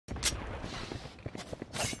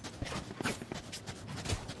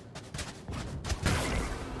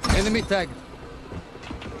Enemy tag.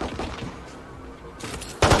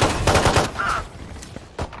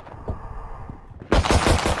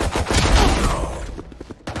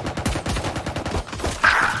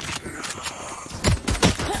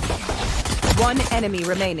 One enemy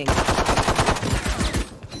remaining.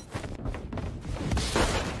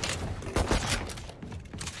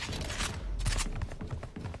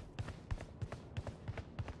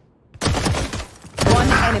 One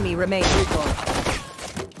enemy remaining.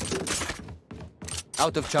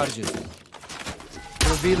 Out of charges.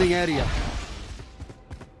 Revealing area.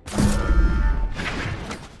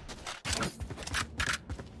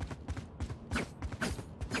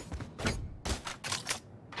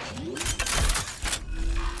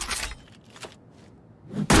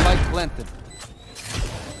 Spike planted.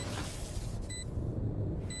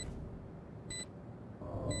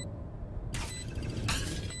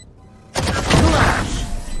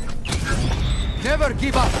 Never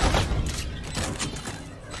give up.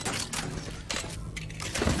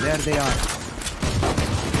 There they are.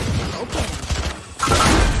 Okay.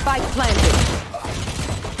 Spike planted.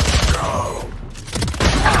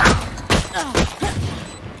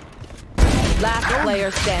 Last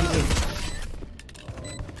player standing.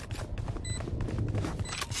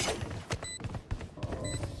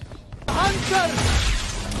 Hunter!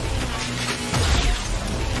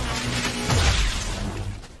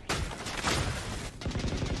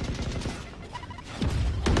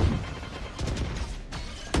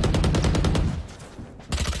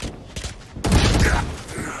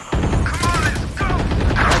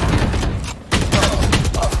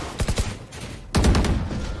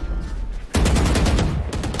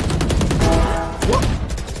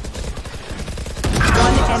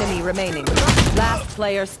 Enemy remaining. Last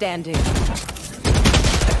player standing.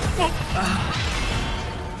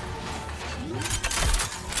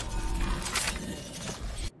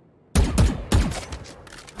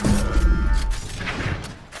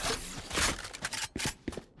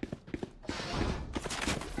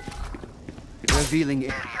 Revealing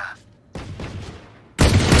area.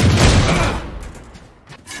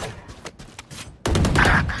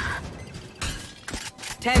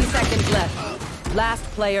 10 seconds left. Last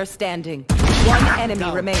player standing. One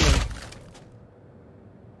enemy remaining.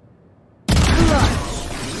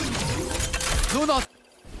 Do not.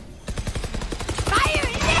 Fire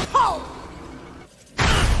in the hole!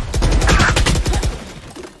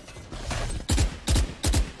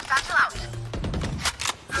 Satchel out.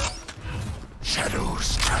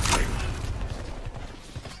 Shadows traveling.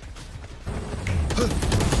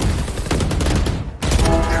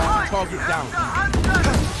 Target down.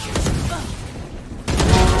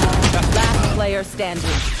 Last player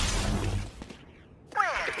standing.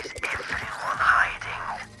 Where is everyone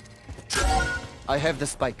hiding? I have the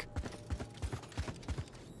spike.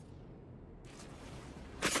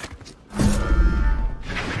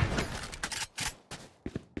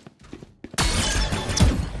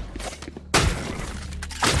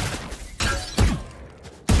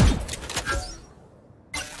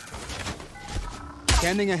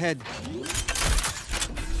 Scanning ahead.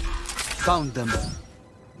 Found them.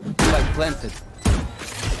 Spike planted.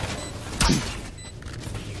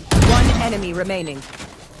 One enemy remaining.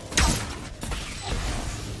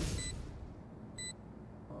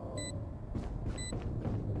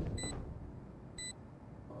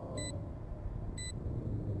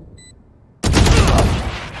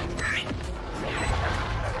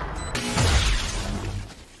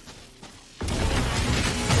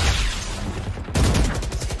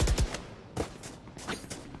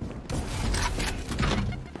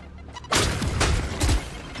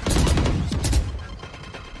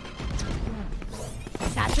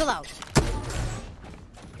 Satchel out.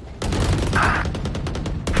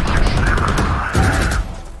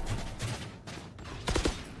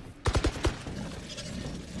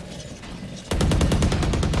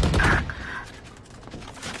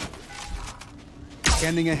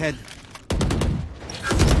 Scanning ahead.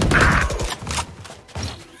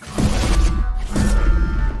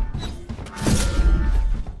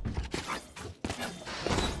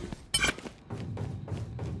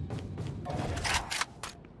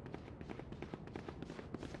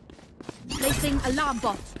 Placing alarm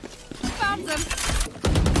bot. Found them.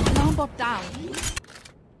 Alarm bot down.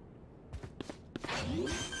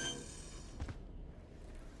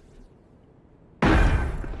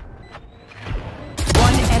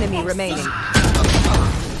 One enemy remaining.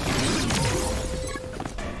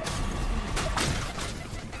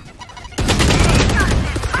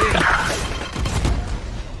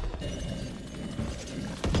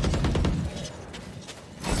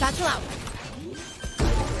 Satchel out.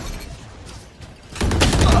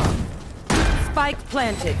 Spike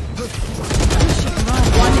planted.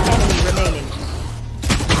 One enemy remaining.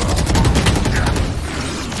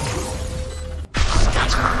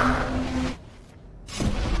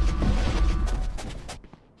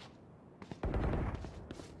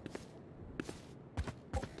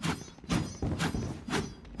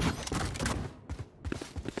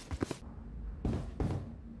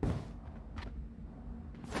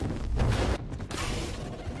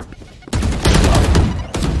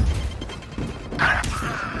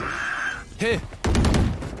 Here.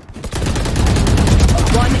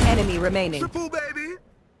 One enemy remaining. Triple, baby.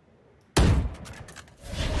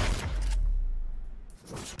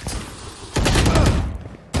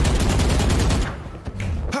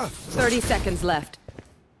 30 seconds left.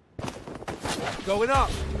 Going up.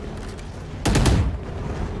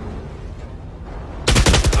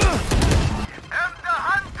 And the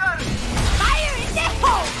hunter. Fire in the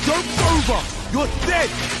hole! Joke's over. You're dead.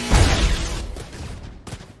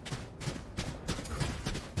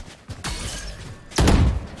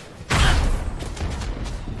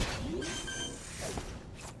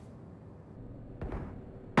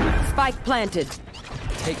 Spike planted.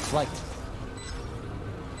 Take flight.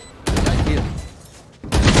 Right here.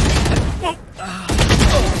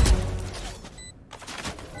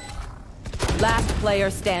 Last player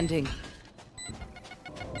standing.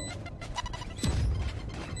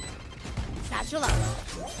 Satchel out.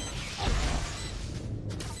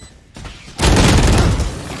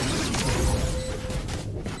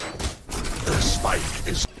 The spike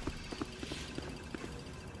is.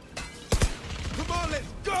 Come on,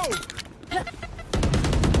 let's go.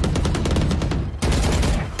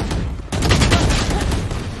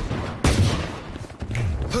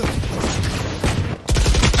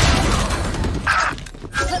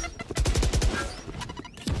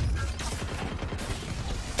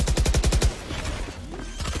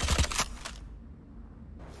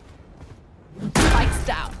 Spike's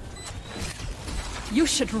down. You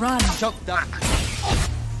should run. Choke that.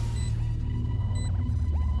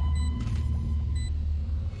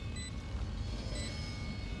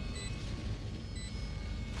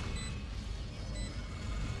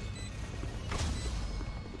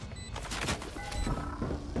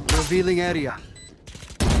 Revealing area.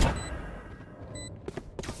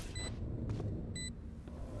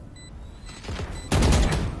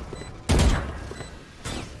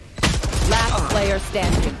 Last player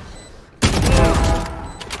standing.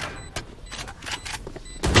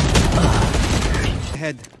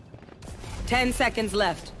 Head. 10 seconds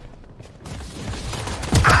left.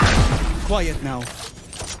 Quiet now.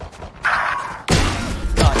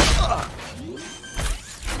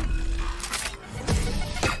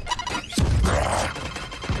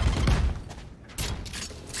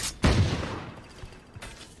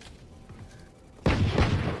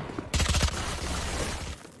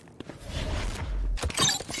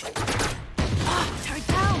 Turret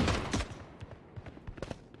down.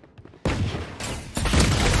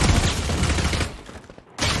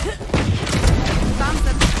 Found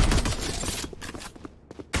them.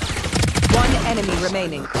 One enemy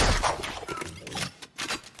remaining.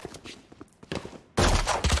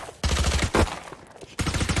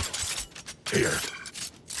 Here.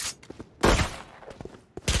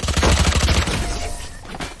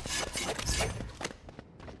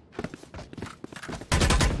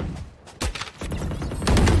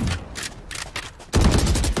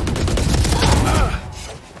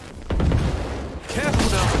 Careful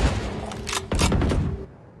now.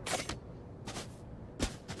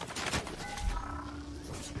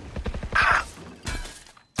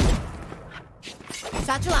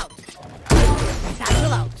 Satchel out.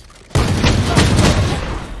 Satchel out.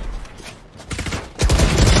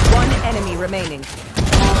 One enemy remaining.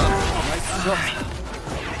 Nice shot.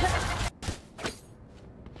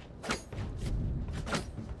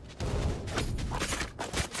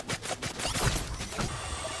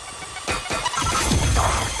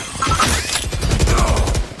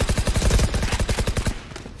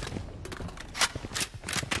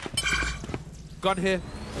 Gun here.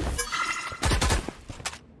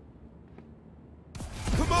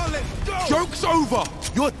 Come on, let's go! Joke's over!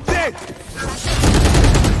 You're dead!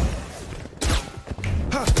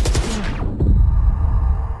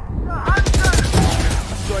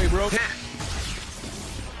 Sorry, bro.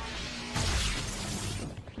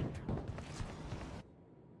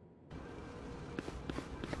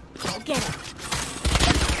 Go get it.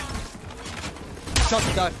 Shot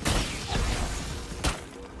that.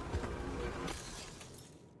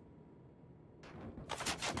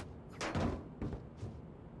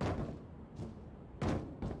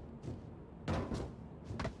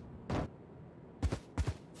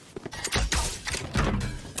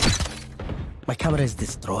 My camera is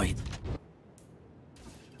destroyed.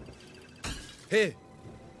 Here.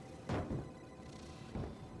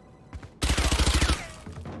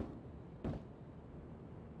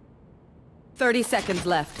 Thirty seconds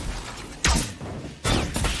left.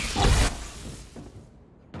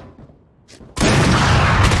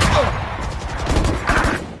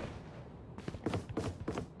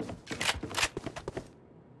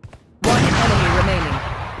 One enemy remaining.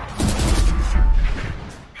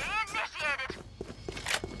 Initiated.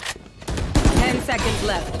 10 seconds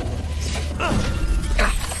left.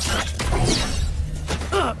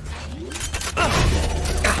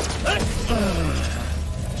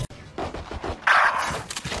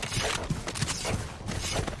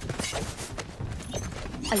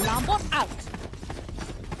 Alarm bot out.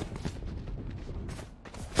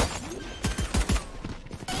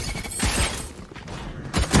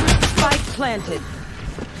 Spike planted.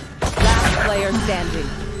 Last player standing.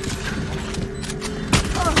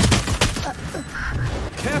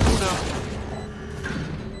 Careful now.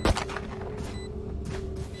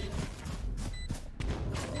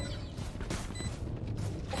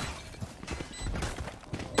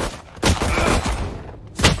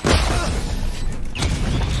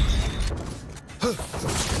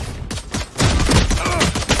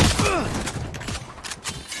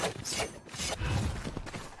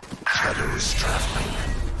 Shadows traveling.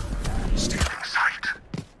 Stealing sight.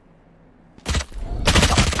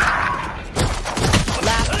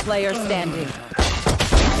 Last player standing.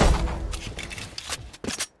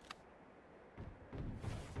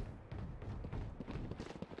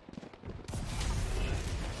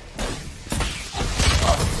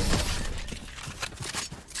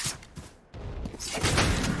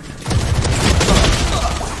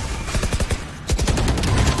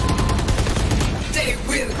 They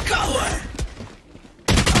will cover!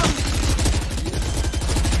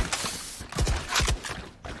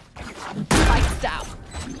 Spikes down.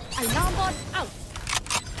 Alarm bot out.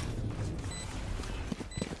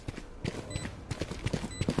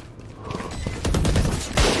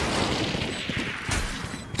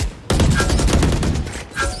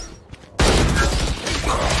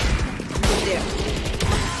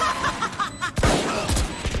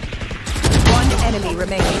 One enemy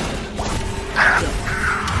remaining.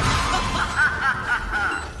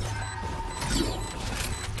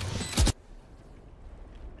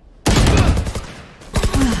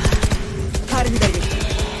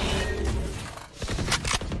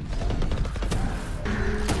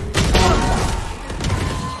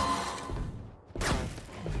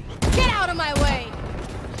 Get out of my way.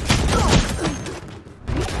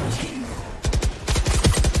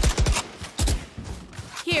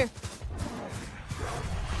 Here.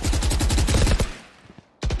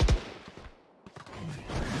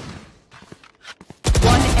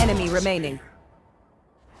 One enemy remaining.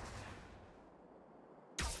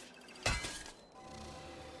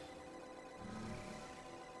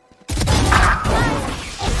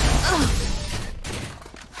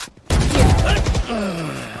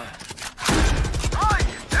 I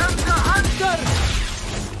am the hunter.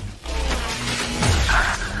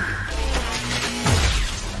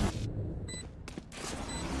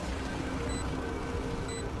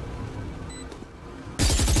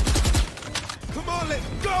 Come on, let's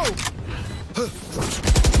go!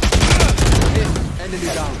 Hit. Enemy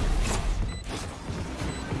down.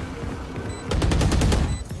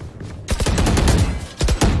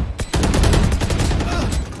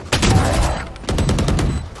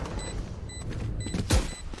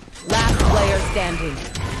 Last player standing.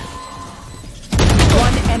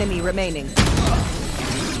 One enemy remaining.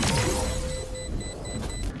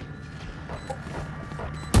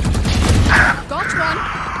 Got one.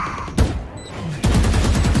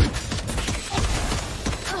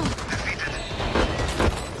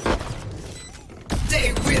 They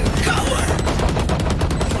will cover!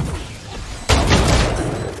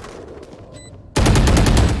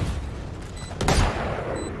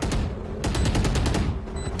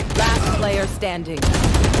 Last player standing.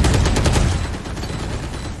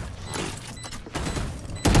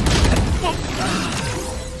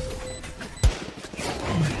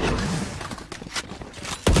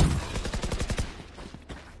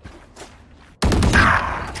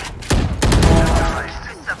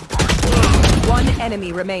 One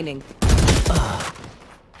enemy remaining.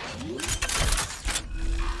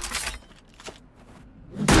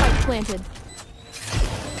 Spike planted.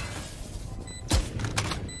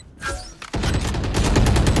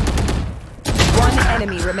 One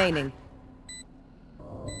enemy remaining.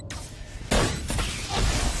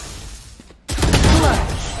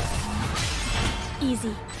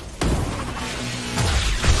 Easy.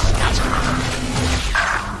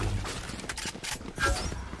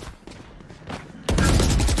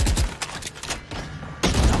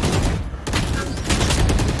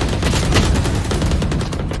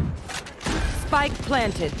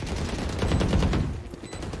 planted.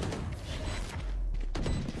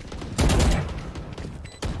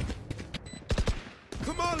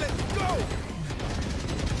 Come on, let's go!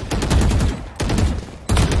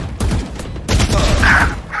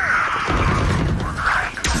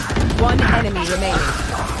 One enemy remaining.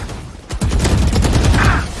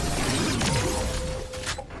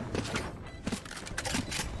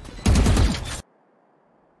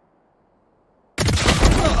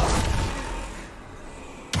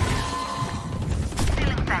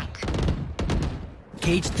 Feeling faint.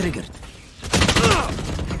 Cage triggered.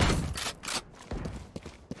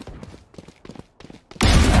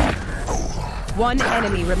 One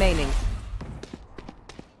enemy remaining.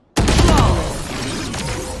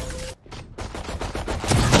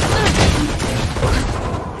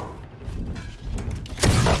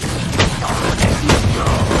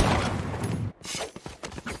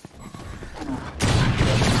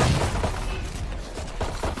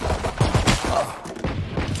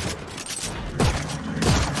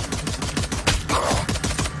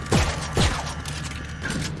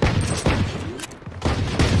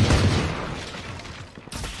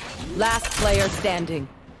 Last player standing.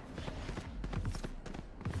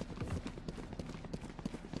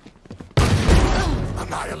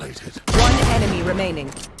 Annihilated. One enemy remaining.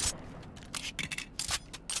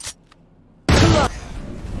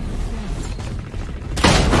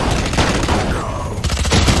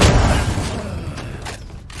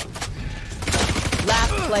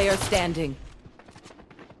 Last player standing.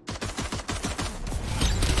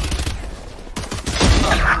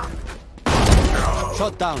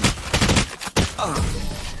 Shot down.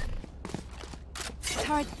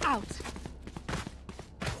 Turret out.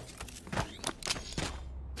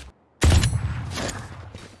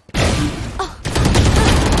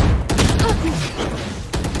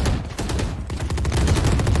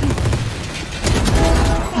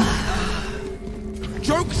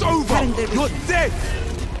 Joke's over! You're dead!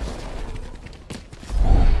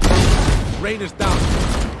 Rain is down.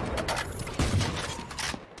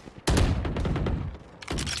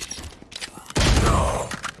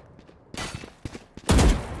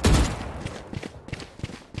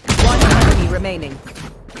 One enemy remaining.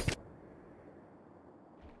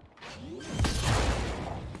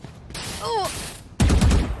 Oh,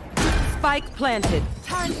 Spike planted.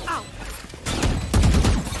 turret out.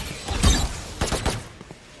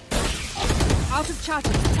 Out of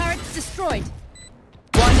charges. Turret destroyed.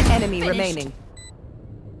 One enemy Finished. remaining.